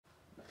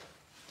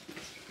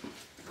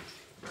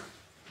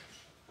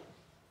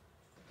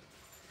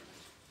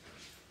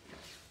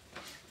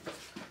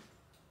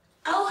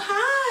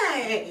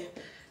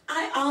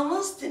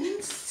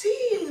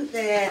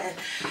listen.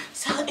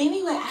 So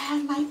anyway, I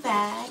have my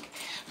bag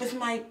with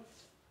my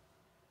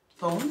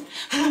phone.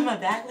 My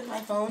bag with my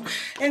phone.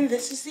 And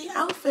this is the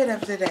outfit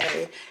of the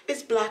day.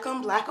 It's black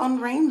on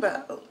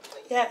rainbow.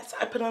 Yes,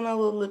 I put on a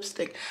little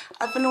lipstick.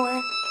 I've been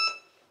wearing...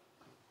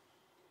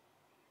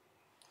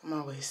 I'm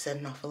always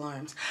setting off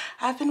alarms.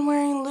 I've been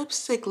wearing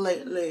lipstick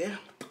lately.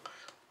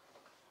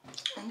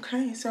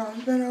 Okay, so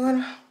I'm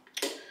gonna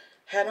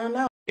head on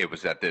out. It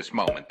was at this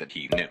moment that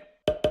he knew.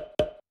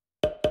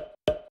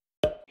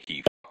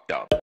 He fucked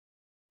up.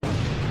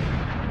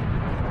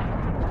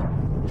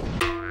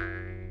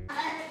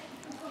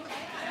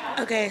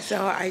 Okay,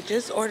 so I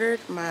just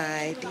ordered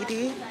my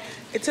DD.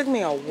 It took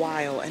me a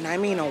while, and I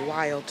mean a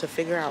while, to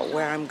figure out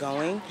where I'm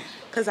going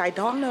because I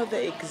don't know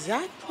the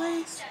exact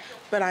place,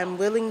 but I'm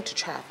willing to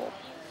travel.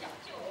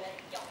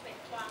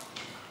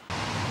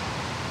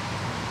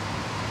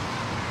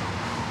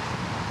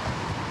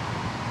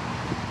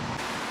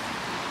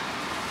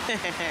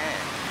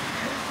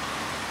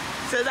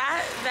 So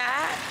that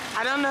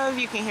I don't know if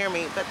you can hear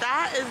me, but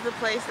that is the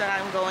place that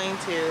I'm going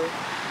to.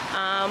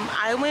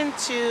 I went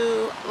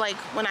to, like,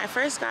 when I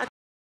first got,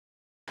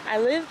 I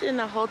lived in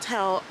a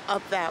hotel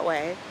up that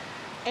way,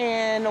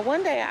 and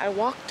one day I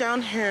walked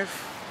down here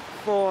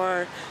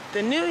for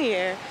the new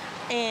year,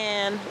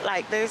 and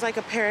like there's like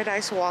a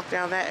paradise walk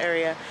down that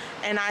area,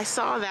 and I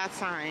saw that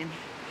sign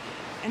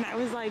and I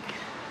was like,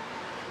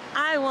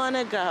 I want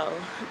to go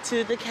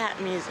to the cat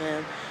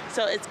museum.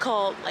 So it's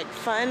called like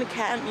Fun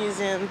Cat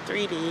Museum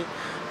 3D,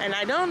 and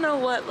I don't know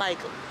what like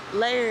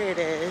layer it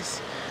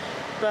is,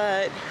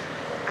 but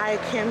I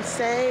can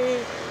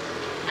say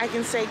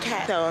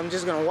cat. So I'm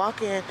just gonna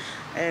walk in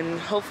and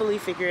hopefully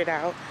figure it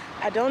out.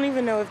 I don't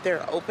even know if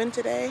they're open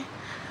today.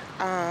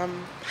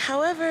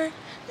 However,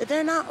 if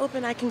they're not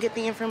open, I can get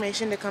the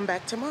information to come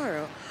back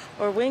tomorrow.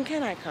 Or when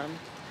can I come?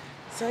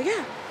 So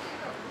yeah.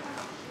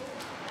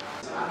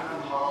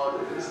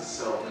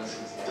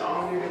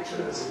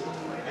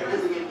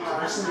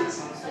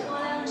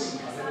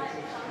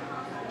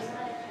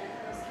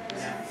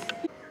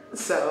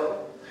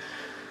 So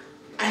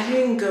I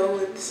didn't go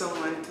with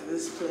someone to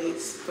this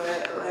place,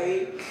 but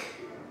like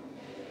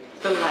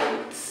the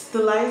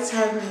lights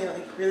have me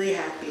like really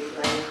happy.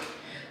 Like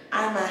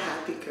I'm a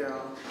happy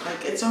girl.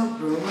 Like it's a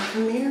room of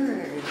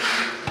mirrors.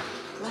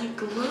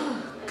 Like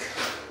look.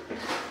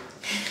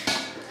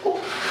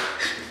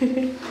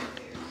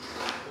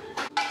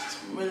 It's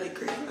really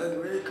great, a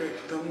really great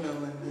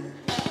thumbnail in there.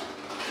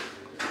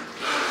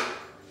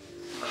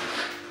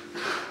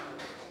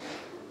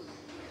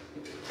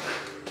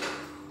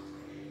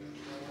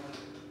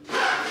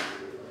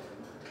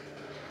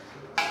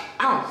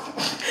 Ow.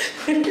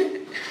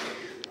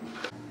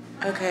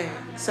 Okay,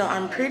 so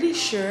I'm pretty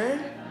sure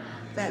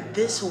that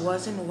this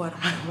wasn't what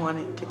I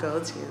wanted to go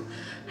to.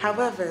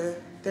 However,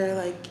 they're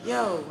like,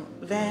 yo,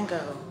 Van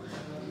Gogh,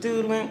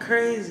 dude went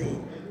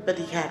crazy, but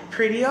he had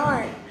pretty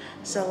art.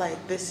 So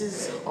like, this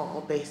is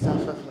all based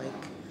off of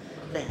like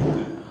Van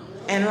Gogh.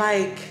 And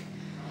like,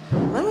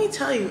 let me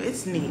tell you,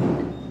 it's neat.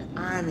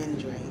 I'm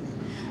enjoying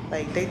it.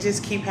 Like, they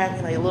just keep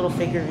having like little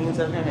figurines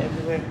of him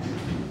everywhere.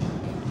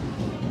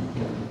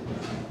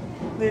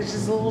 There's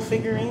just little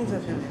figurines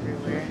of him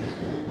everywhere.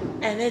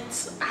 And I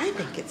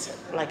think it's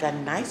like a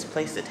nice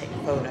place to take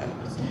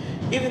photos.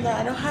 Even though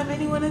I don't have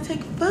anyone to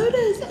take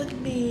photos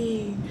of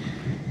me.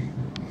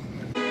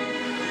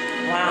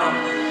 Wow.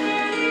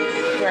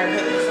 Do I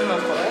put this on the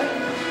floor?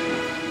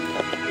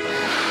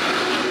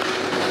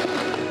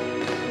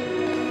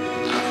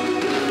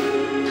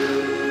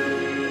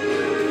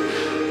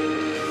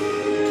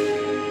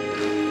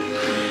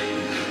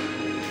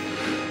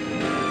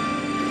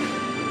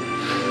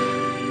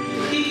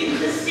 You can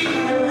just see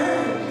my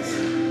legs.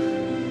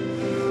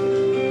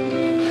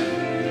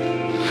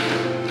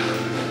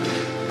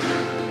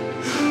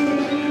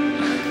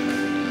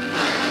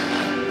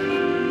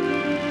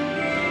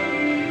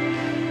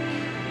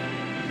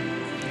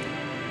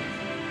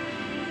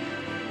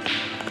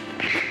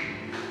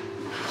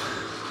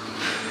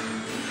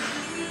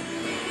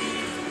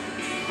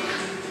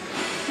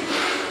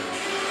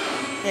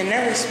 You're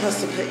never supposed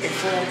to put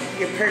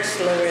your purse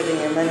lower than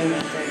your money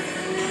maker.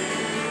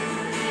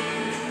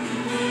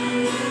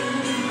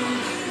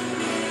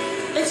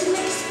 It's an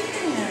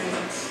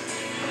experience.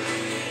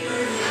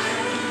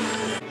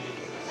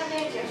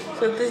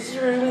 So this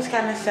room is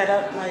kind of set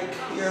up like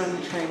you're on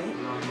the train,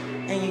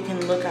 and you can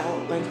look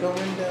out like the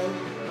window,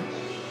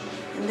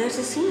 and there's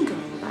a scene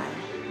going by.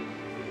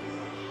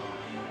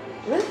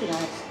 Really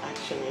nice,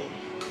 actually.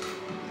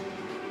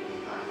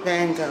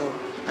 Van Gogh,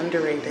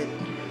 underrated.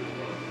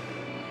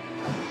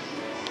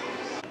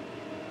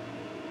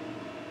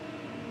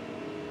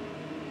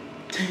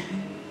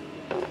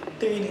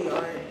 3D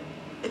art.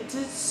 It's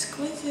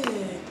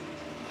exquisite.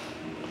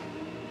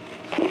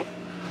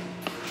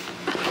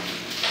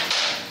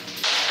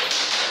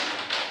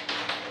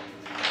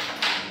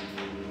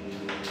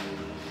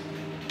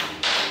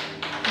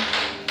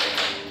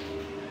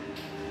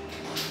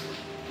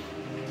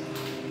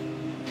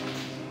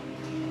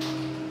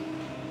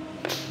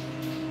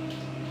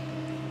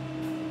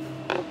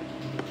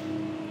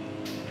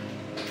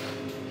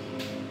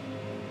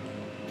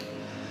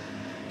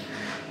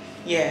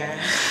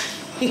 Yeah.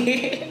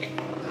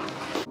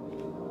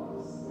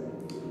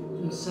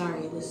 I'm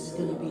sorry, this is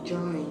gonna be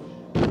drawing.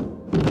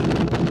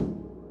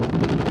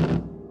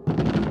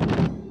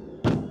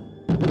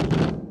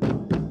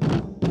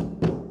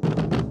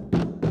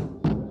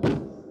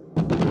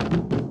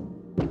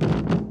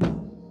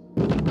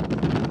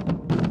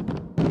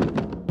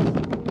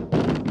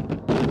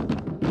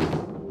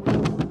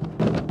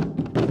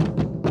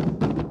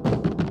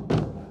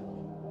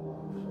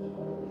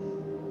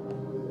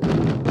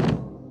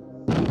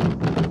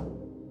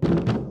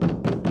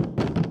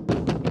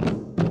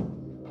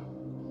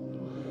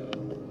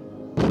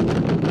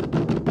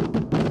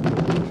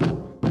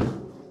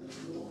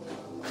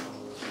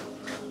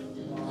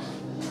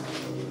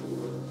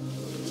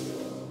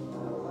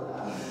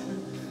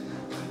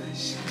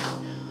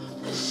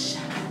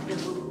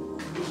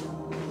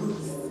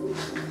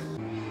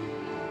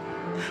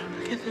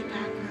 Look at the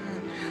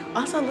background.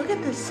 Also, look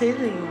at the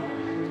ceiling.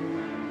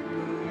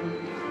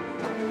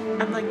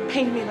 I'm like,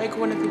 paint me like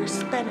one of your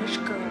Spanish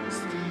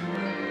girls.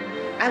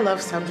 I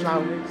love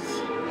sunflowers.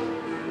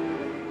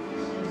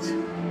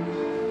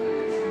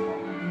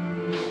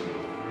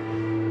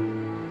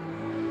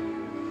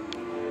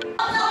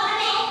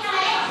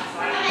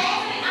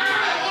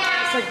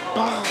 It's like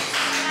balls.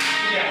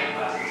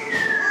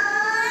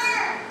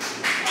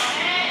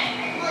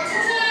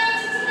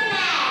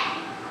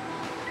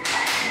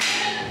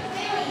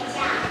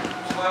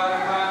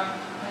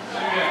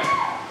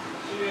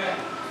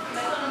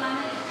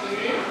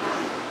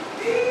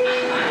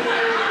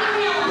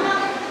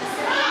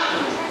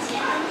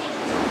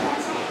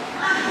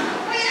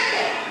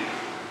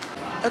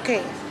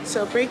 Okay,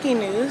 so breaking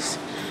news.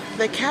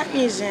 The cat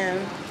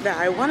museum that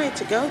I wanted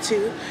to go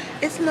to,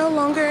 it's no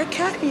longer a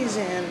cat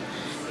museum.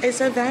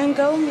 It's a Van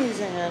Gogh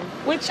museum,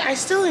 which I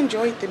still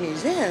enjoyed the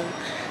museum.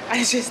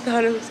 I just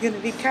thought it was gonna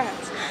be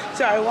cats.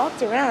 So I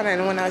walked around,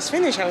 and when I was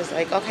finished, I was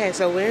like, okay,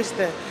 so where's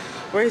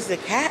the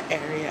cat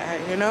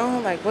area? You know,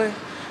 like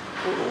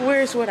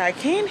where's what I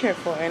came here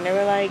for? And they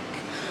were like,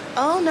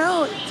 oh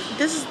no,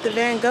 this is the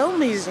Van Gogh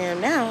museum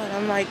now. And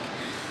I'm like,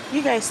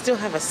 you guys still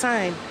have a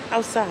sign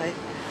outside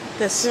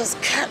that says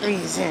cat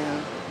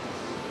museum.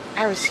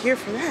 I was here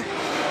for that.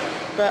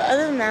 But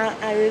other than that,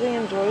 I really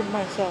enjoyed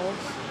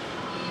myself.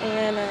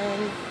 And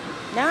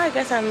now I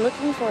guess I'm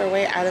looking for a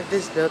way out of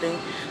this building,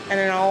 and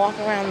then I'll walk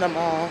around the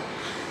mall.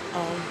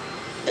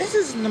 This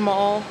isn't the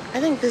mall.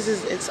 I think this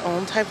is its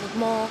own type of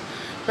mall,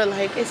 but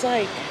like it's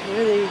like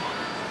really,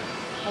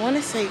 I want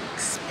to say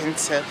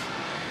expensive.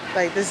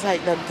 Like this is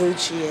like the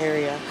Gucci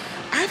area.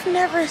 I've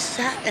never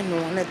sat in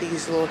one of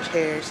these little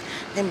chairs.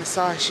 They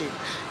massage you,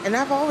 and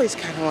I've always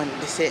kind of wanted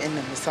to sit in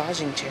the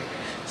massaging chair.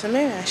 So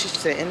maybe I should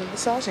sit in the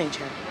massaging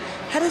chair.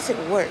 How does it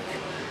work?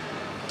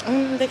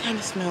 They kind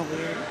of smell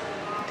weird.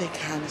 They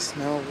kind of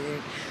smell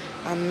weird.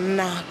 I'm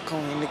not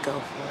going to go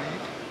for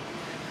it.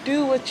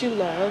 Do what you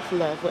love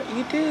what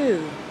you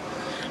do.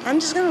 I'm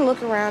just gonna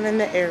look around in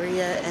the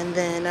area and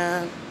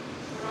then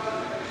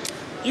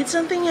eat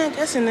something, I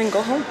guess, and then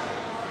go home.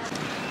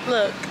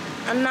 Look,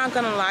 I'm not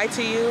gonna lie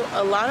to you.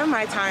 A lot of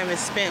my time is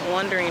spent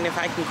wondering if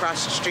I can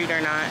cross the street or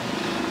not.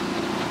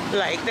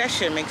 Like, that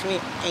shit makes me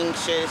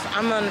anxious.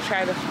 I'm gonna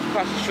try to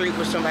cross the street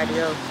with somebody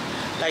else.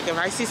 Like, if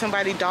I see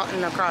somebody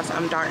darting across,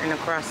 I'm darting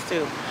across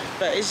too.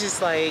 But it's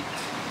just like,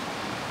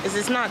 is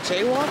this not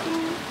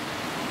jaywalking?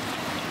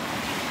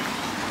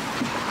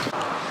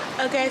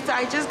 Okay, so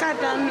I just got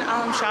done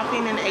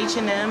shopping in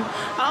H&M.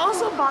 I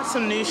also bought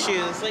some new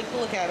shoes. Like,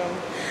 look at them.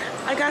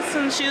 I got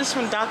some shoes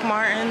from Doc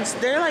Martens.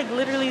 They're like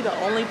literally the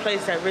only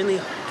place that really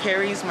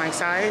carries my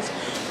size,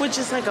 which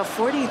is like a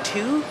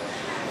 42,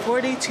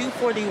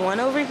 41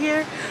 over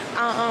here.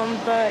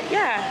 But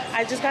yeah,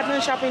 I just got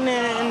done shopping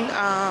in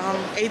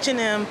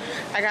H&M.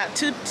 I got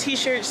 2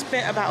 t-shirts,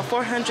 spent about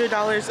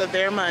 $400 of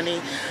their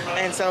money.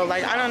 And so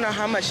like, I don't know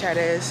how much that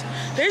is.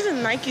 There's a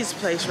Nike's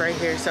place right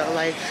here. So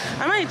like,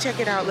 I might check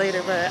it out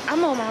later, but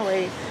I'm on my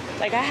way.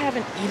 Like, I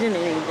haven't eaten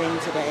anything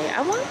today.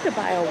 I wanted to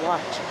buy a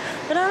watch,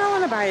 but I don't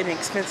want to buy an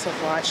expensive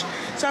watch.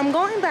 So I'm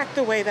going back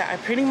the way that I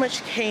pretty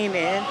much came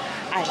in,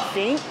 I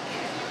think.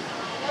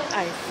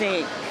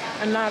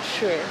 I'm not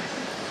sure.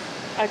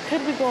 I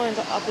could be going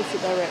the opposite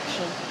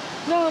direction.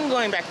 No, I'm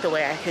going back the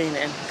way I came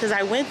in, because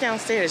I went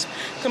downstairs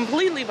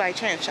completely by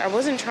chance. I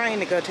wasn't trying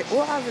to go to,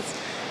 well, I was,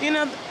 you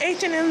know,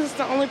 H&M is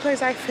the only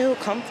place I feel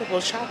comfortable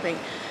shopping.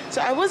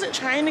 So I wasn't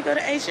trying to go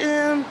to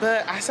H&M,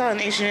 but I saw an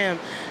H&M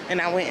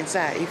and I went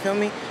inside, you feel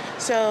me?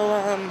 So,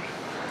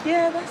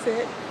 yeah, that's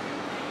it.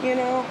 You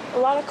know, a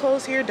lot of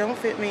clothes here don't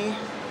fit me.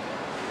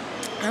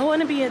 I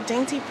want to be a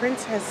dainty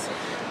princess.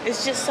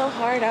 It's just so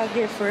hard out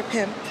here for a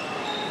pimp.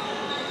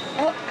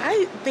 Oh,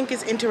 I think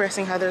it's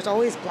interesting how there's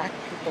always black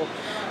people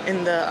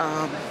in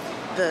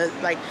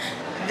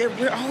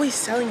we're always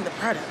selling the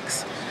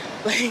products.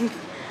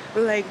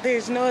 Like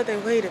there's no other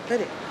way to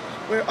put it.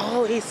 We're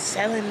always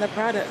selling the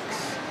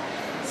products.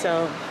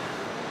 So,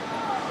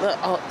 look,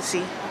 oh,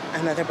 see,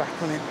 another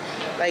black woman.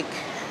 Like,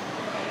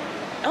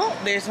 oh,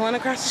 there's one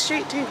across the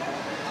street too.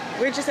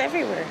 We're just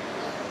everywhere.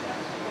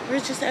 We're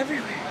just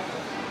everywhere.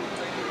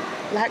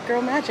 Black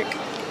girl magic.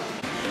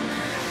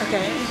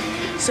 Okay,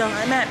 so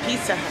I'm at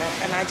Pizza Hut,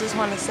 and I just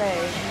want to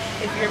say,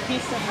 if your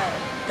Pizza Hut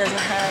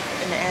doesn't have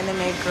an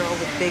anime girl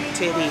with big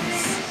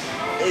titties,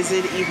 is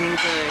it even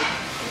good?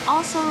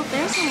 Also,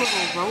 there's a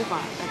little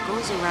robot that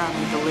goes around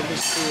and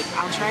delivers food.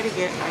 I'll try to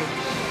get like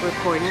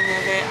recording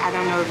of it. I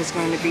don't know if it's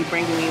going to be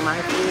bringing me my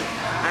food.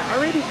 I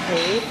already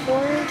paid for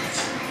it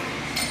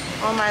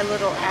on my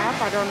little app.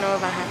 I don't know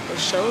if I have to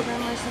show them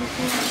or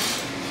something.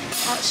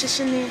 Oh,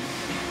 Shishini.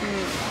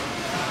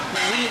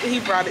 He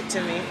brought it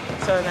to me,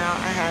 so now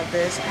I have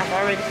this. I've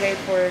already paid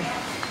for it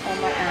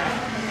on my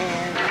app,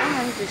 and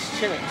I'm just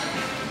chilling.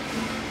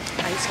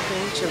 Ice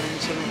cream,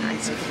 chilling,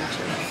 ice cream,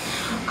 chilling.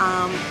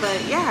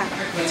 But yeah,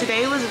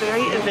 today was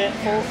very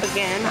eventful.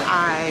 Again,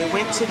 I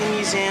went to the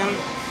museum.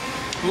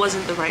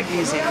 Wasn't the right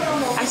museum.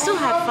 I still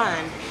had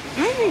fun. It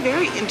made me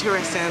very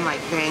interested in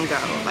like Van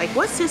Gogh. Like,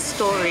 what's his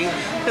story?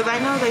 Because I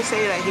know they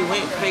say that he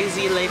went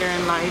crazy later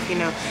in life, you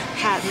know,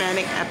 had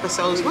manic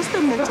episodes. What's the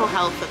mental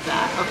health of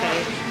that?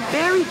 Okay,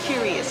 very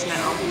curious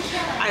now.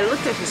 I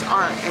looked at his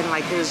art and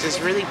like it was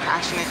just really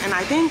passionate. And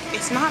I think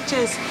it's not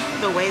just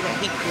the way that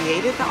he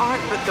created the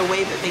art, but the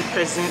way that they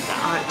present the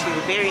art too.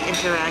 Very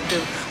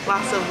interactive,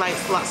 lots of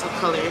lights, lots of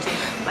colors.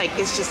 Like,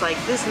 it's just like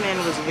this man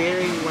was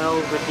very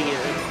well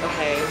revered.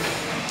 Okay.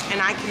 And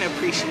I can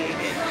appreciate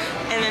it.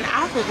 And then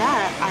after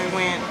that, I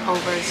went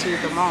over to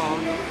the mall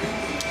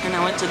and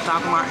I went to Doc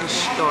Martens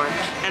store.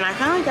 And I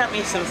finally got me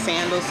some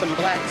sandals, some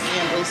black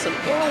sandals, some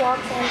Airwalk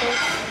sandals.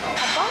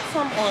 I bought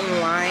some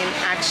online,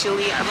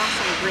 actually. I bought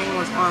some green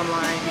ones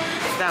online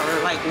that were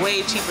like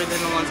way cheaper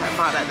than the ones I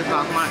bought at the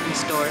Doc Martens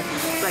store.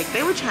 Like,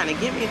 they were trying to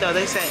get me though.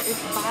 They said,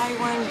 if buy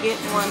one, get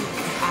one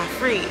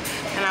free.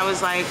 And I was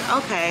like,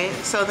 okay,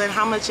 so then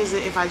how much is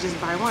it if I just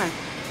buy one?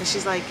 And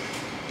she's like,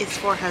 it's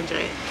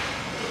 $400.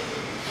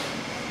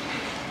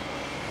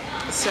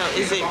 So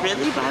is it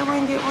really buy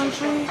one get one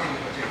free?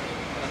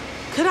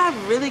 Could I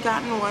have really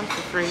gotten one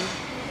for free?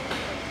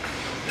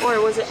 Or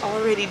was it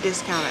already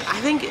discounted?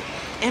 I think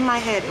in my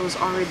head it was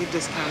already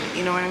discounted,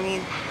 you know what I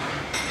mean?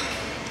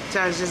 So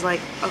I was just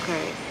like,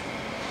 okay.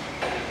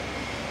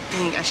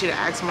 Dang, I should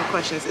have asked more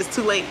questions. It's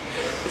too late.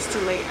 It's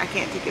too late. I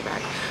can't take it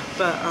back.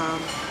 But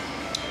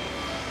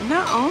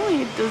not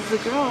only does the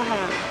girl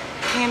have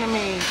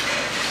anime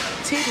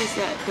titties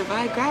that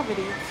defy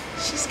gravity,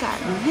 she's got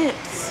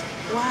nips.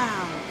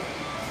 Wow.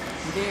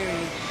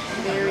 Very,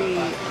 very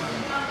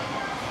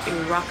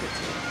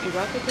evocative.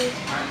 Evocative?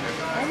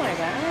 Oh my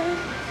god.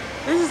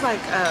 This is like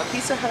a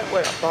Pizza Hut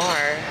with a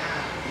bar.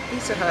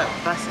 Pizza Hut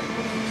bussin'.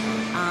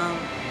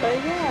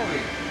 But yeah,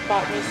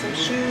 bought me some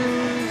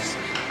shoes.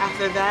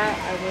 After that,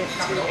 I went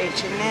to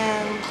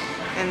H&M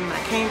and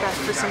I came back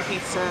for some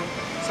pizza.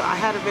 So I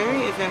had a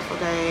very eventful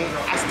day.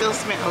 I still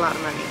spent a lot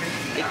of money.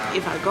 Like,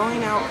 if I'm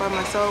going out by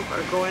myself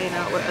or going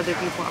out with other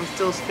people, I'm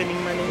still spending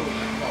money.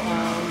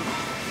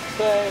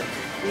 But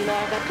you know,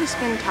 I got to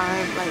spend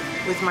time like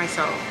with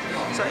myself.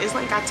 So it's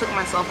like I took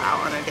myself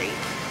out on a date.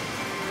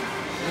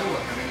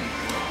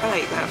 I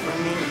like that for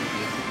me.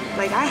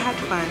 Like, I had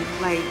fun.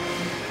 Like,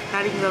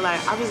 not even gonna lie,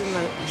 I was in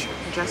the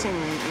dressing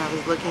room and I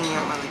was looking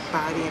at my like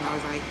body and I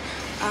was like,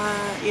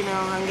 you know,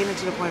 I'm getting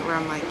to the point where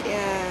I'm like,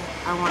 yeah,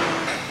 I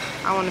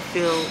wanna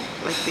feel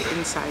like the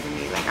inside of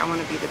me. Like, I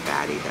wanna be the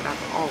baddie that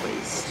I've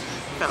always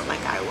felt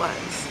like I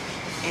was.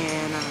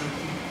 And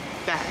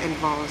that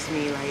involves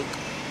me like,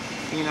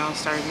 you know,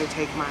 starting to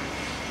take my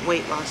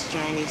weight loss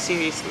journey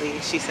seriously,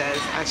 she says,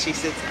 as she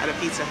sits at a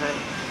Pizza Hut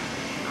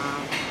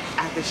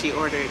after she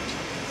ordered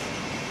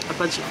a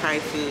bunch of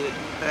fried food.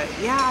 But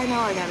yeah, I know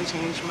I gotta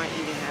change my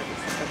eating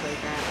habits and stuff like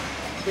that,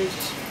 which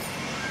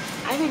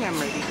I think I'm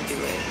ready to do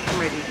it.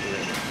 I'm ready to do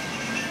it.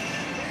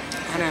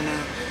 I don't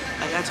know.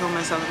 Like, I told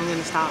myself I'm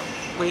gonna stop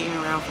waiting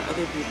around for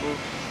other people.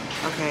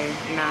 Okay,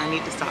 now I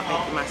need to stop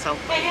making myself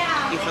wait.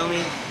 You feel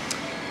me?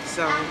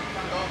 So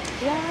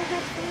yeah, I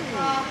had fun,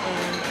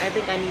 and I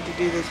think I need to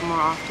do this more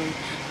often.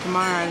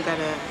 Tomorrow I'm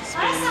gonna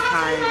spend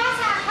time.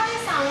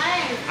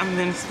 I'm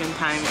gonna spend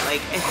time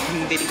like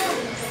editing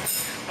videos.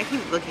 I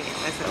keep looking at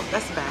myself.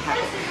 That's a bad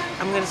habit.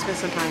 I'm gonna spend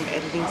some time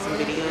editing some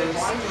videos,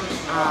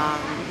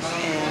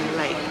 and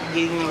like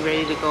getting them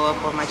ready to go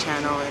up on my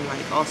channel, and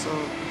like also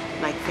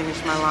like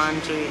finish my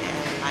laundry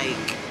and like,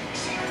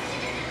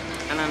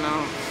 I don't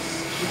know,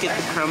 get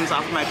the crumbs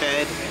off my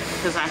bed.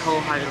 Because I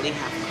wholeheartedly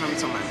have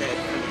crumbs on my bed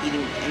from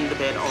eating in the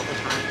bed all the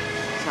time.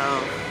 So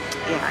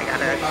yeah, I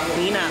gotta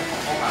clean up.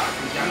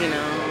 You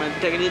know, I'm a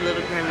dirty little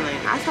gremlin.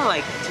 I felt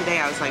like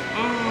today I was like,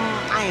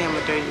 I am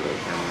a dirty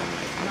little gremlin.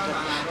 Like,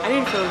 I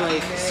didn't feel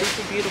like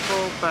super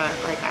beautiful, but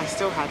like I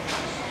still had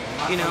fun.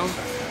 You know,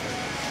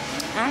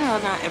 I know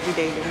not every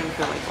day you're gonna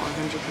feel like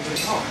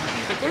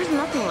 100%, but there's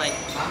nothing like,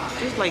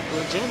 there's like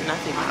legit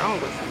nothing wrong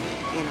with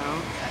me. You know,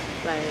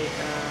 like.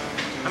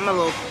 I'm a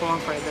little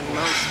plumper than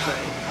most, but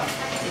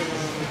you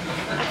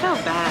know, I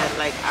felt bad.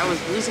 Like, I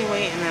was losing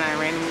weight and then I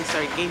randomly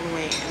started gaining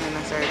weight and then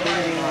I started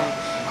binging,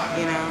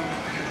 and you know,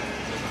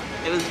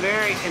 it was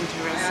very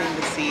interesting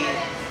to see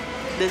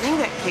The thing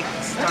that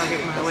kick-started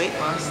my weight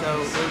loss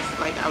though was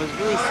like I was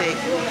really sick,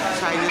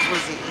 so I just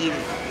wasn't eating.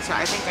 So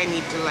I think I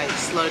need to like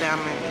slow down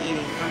my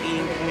eating. I'm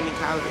eating too many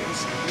calories.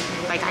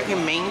 Like I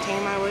can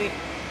maintain my weight.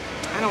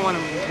 I don't want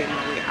to maintain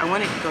my weight. I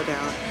want it to go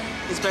down,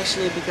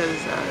 especially because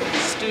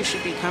Stu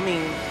should be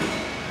coming.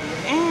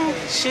 And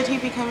should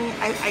he be coming?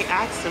 I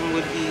asked him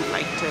would he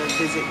like to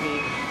visit me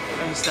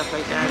and stuff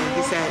like that, and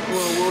he said,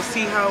 well, we'll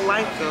see how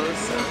life goes.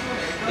 So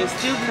if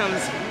Stu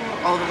comes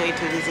all the way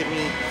to visit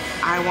me,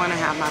 I want to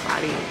have my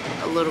body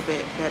a little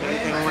bit better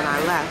than when I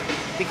left,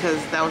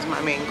 because that was my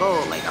main goal.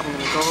 Like, I'm going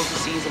to go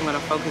overseas, I'm going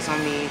to focus on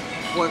me,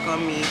 work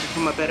on me,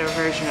 become a better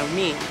version of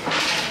me.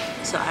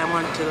 So I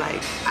want to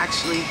like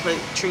actually put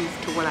truth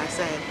to what I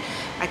said.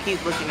 I keep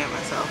looking at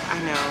myself. I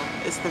know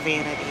it's the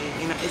vanity,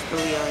 you know, it's the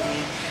Leo in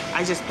me.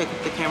 I just pick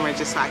up the camera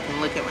just so I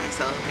can look at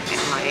myself and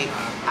like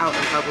out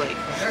in public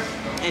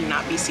and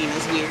not be seen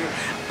as weird.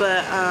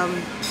 But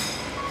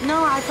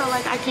no, I felt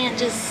like I can't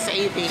just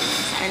say things.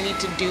 I need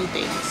to do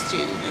things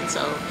too. And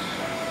so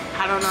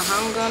I don't know how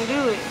I'm gonna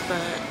do it,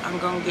 but I'm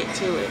gonna get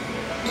to it.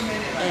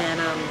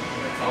 And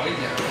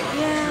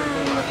yeah,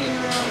 you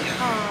know,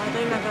 oh,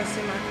 they're not gonna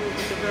see my food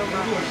with the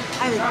robot.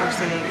 I think they're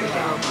seeing it with the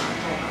robot.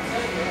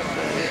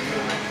 But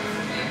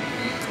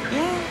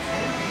yeah,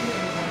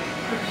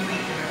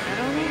 I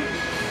don't know.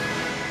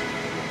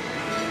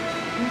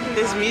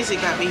 This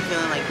music got me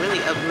feeling like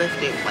really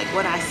uplifted. Like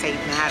what I say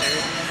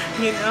matters,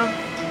 you know?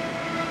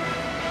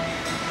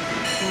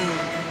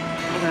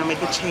 I'm gonna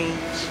make a change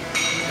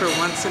for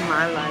once in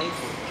my life.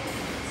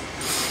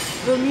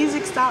 The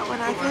music stopped when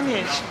I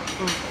finished.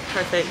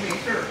 Perfect.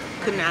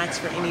 Couldn't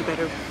ask for any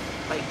better,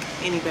 like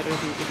any better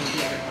thing to be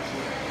here.